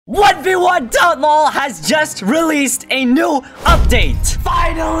1v1.lol has just released a new update.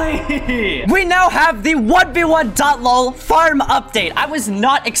 Finally! We now have the 1v1.lol farm update. I was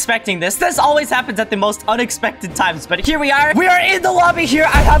not expecting this. This always happens at the most unexpected times, but here we are. We are in the lobby here.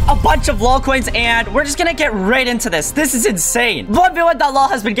 I have a bunch of lol coins, and we're just gonna get right into this. This is insane. 1v1.lol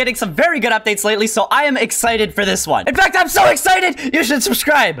has been getting some very good updates lately, so I am excited for this one. In fact, I'm so excited, you should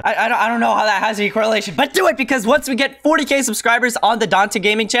subscribe. I don't know how that has any correlation, but do it, because once we get 40k subscribers on the Dante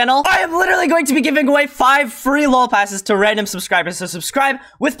gaming channel, I am literally going to be giving away 5 free lol passes to random subscribers. So subscribe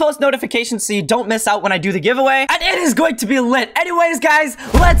with post notifications so you don't miss out when I do the giveaway, and it is going to be lit. Anyways, guys,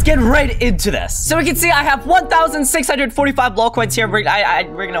 let's get right into this. So we can see I have 1,645 lol coins here. We're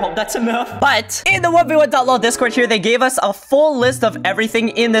gonna hope that's enough. But in the 1v1.lol Discord here, they gave us a full list of everything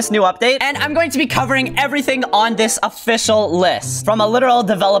in this new update, and I'm going to be covering everything on this official list from a literal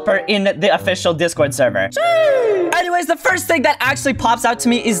developer in the official Discord server. Anyways, the first thing that actually pops out to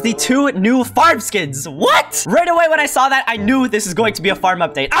me is the 2 new farm skins. What? Right away when I saw that, I knew this is going to be a farm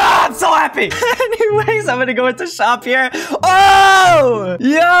update. Ah, I'm so happy. Anyways, I'm gonna go into shop here. Oh!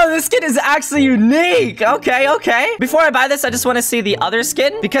 Yo, this skin is actually unique. Okay. Before I buy this, I just want to see the other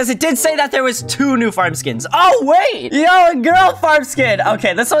skin, because it did say that there was 2 new farm skins. Oh, wait. Yo, a girl farm skin.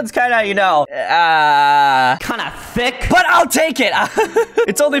 Okay, this one's kind of, you know, kind of thick, but I'll take it.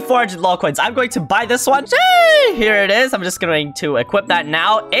 It's only 400 lol coins. I'm going to buy this one. Here it is. I'm just going to equip that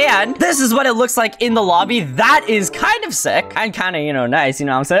now, and this is what it looks like in the lobby. That is kind of sick and kind of, you know, nice. You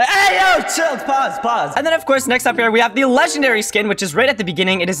know what I'm saying? Hey, yo, chill, pause. And then, of course, next up here, we have the legendary skin, which is right at the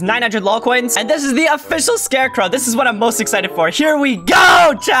beginning. It is 900 lol coins, and this is the official scarecrow. This is what I'm most excited for. Here we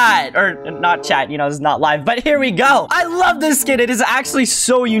go, chat. Or not chat, you know, this is not live, but here we go. I love this skin. It is actually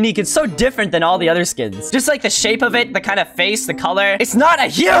so unique. It's so different than all the other skins. Just like the shape of it, the kind of face, the color. It's not a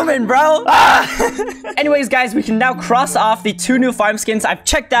human, bro. Anyways, guys, we can now cross off the 2 new farm skins. I've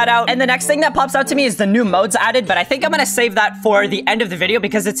checked that out, and the next thing that pops out to me is the new modes added, but I think I'm gonna save that for the end of the video,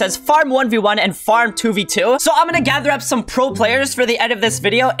 because it says farm 1v1 and farm 2v2. So I'm gonna gather up some pro players for the end of this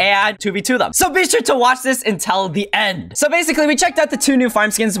video and 2v2 them. So be sure to watch this until the end. So basically, we checked out the 2 new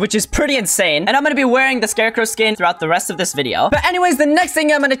farm skins, which is pretty insane, and I'm gonna be wearing the scarecrow skin throughout the rest of this video. But anyways, the next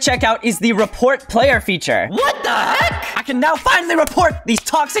thing I'm gonna check out is the report player feature. What the heck? I can now finally report these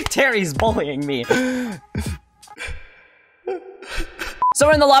toxic Terrys bullying me. So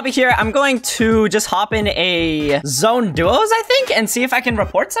we're in the lobby here. I'm going to just hop in a zone duos, I think, and see if I can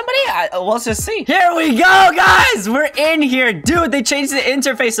report somebody. We'll just see. Here we go, guys. We're in here. Dude, they changed the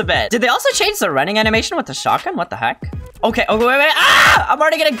interface a bit. Did they also change the running animation with the shotgun? What the heck? Okay, oh, wait. Ah! I'm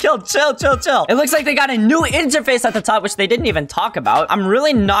already getting killed. Chill. It looks like they got a new interface at the top, which they didn't even talk about. I'm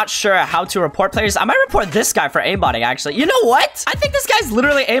really not sure how to report players. I might report this guy for aimbotting, actually. You know what? I think this guy's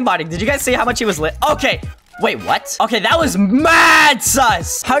literally aimbotting. Did you guys see how much he was lit? Okay. Wait, what? Okay, that was mad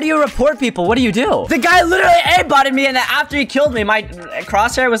sus. How do you report people? What do you do? The guy literally aimbotted me, and then after he killed me, my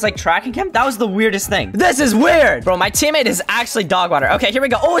crosshair was like tracking him. That was the weirdest thing. This is weird. Bro, my teammate is actually dog water. Okay, here we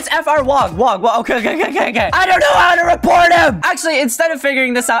go. Oh, it's FR Wog. Okay. I don't know how to report him. Actually, instead of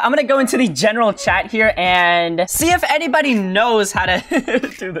figuring this out, I'm gonna go into the general chat here and see if anybody knows how to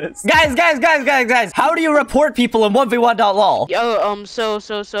do this. Guys. How do you report people in 1v1.lol? Yo,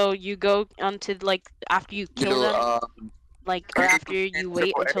 so you go onto, like, after you kill them, like, or after you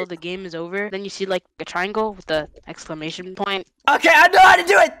wait until the game is over, then you see, like, a triangle with the exclamation point. Okay, I know how to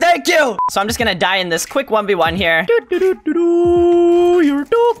do it. Thank you. So I'm just gonna die in this quick 1v1 here. You're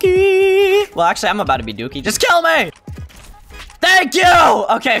dookie. Well, actually, I'm about to be dookie. Just kill me. Thank you!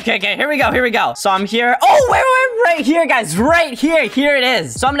 Okay, here we go. So I'm here. Oh, wait, right here, guys. Right here. Here it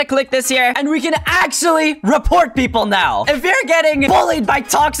is. So I'm gonna click this here, and we can actually report people now. If you're getting bullied by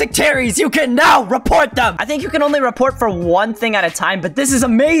toxic Terrys, you can now report them. I think you can only report for one thing at a time, but this is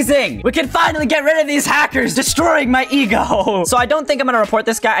amazing. We can finally get rid of these hackers destroying my ego. So I don't think I'm gonna report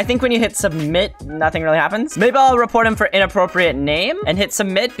this guy. I think when you hit submit, nothing really happens. Maybe I'll report him for inappropriate name and hit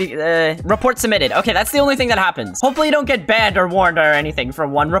submit. Report submitted. Okay, that's the only thing that happens. Hopefully you don't get banned or warned or anything for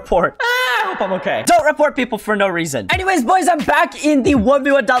one report. I hope I'm okay. Don't report people for no reason. Anyways, boys, I'm back in the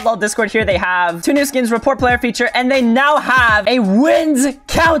 1v1.lol Discord here. They have 2 new skins, report player feature, and they now have a wins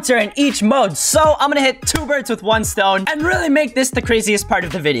counter in each mode. So I'm gonna hit 2 birds with 1 stone and really make this the craziest part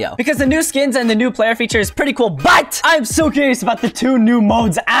of the video, because the new skins and the new player feature is pretty cool, but I'm so curious about the 2 new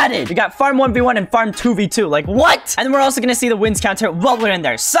modes added. We got farm 1v1 and farm 2v2. Like, what? And then we're also gonna see the wins counter while we're in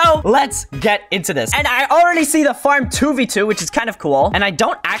there. So let's get into this. And I already see the farm 2v2, which is kind of cool, and I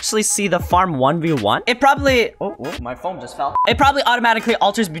don't actually see the farm farm 1v1, it probably... Oh, my phone just fell. It probably automatically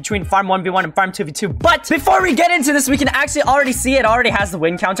alters between farm 1v1 and farm 2v2. But before we get into this, we can actually already see it already has the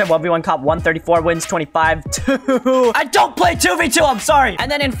win counter. 1v1 cop 134 wins 25 2. I don't play 2v2, I'm sorry. And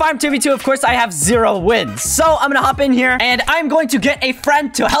then in farm 2v2, of course, I have 0 wins. So I'm gonna hop in here and I'm going to get a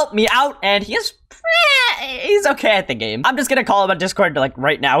friend to help me out. And he's okay at the game. I'm just gonna call him on Discord like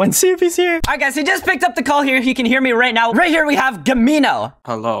right now and see if he's here. All right, guys, he just picked up the call here. He can hear me right now. Right here we have Gamino.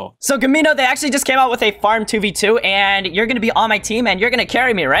 Hello. So Gamino, they actually just came out with a farm 2v2 and you're gonna be on my team and you're gonna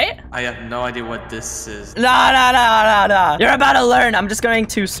carry me, right? I have no idea what this is. No. You're about to learn. I'm just going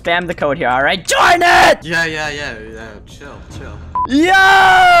to spam the code here, all right? Join it! Yeah. Chill.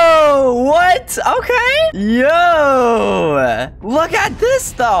 Yo! What? Okay. Yo! Look at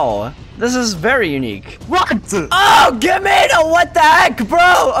this, though. This is very unique. What? Oh, Gamino, what the heck,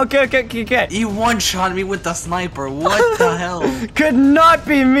 bro? Okay. He one-shot me with the sniper. What the hell? Could not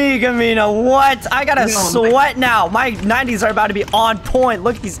be me, Gamino. What? I gotta sweat now. My 90s are about to be on point.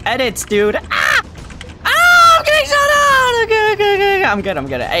 Look at these edits, dude. I'm getting shot out. Okay. I'm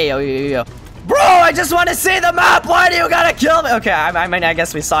good. Hey, yo. Bro, I just want to see the map. Why do you gotta kill me? Okay, I mean, I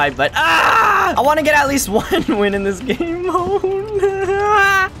guess we saw it, but I want to get at least one win in this game mode.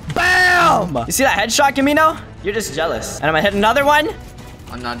 Bam! You see that headshot, Gamino? You're just jealous. And I'm gonna hit another one.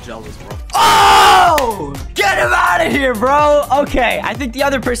 I'm not jealous, bro. Oh! Get him out of here, bro. Okay, I think the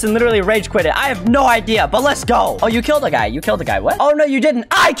other person literally rage quit it. I have no idea, but let's go. Oh, you killed a guy. What? Oh, no, you didn't.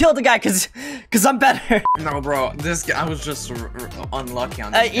 I killed a guy because I'm better. No, bro. This guy, I was just unlucky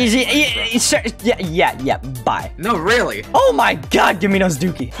on this. Sure. Yeah. Bye. No, really. Oh my God, Gamino's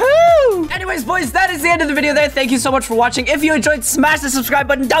dookie. Woo! Anyways, boys, that is the end of the video there. Thank you so much for watching. If you enjoyed, smash the subscribe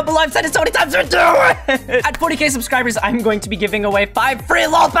button down below. I've said it so many times. Do it! At 40K subscribers, I'm going to be giving away 5 free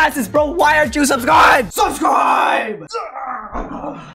LOL passes, bro. Why aren't you subscribed? Subscribe!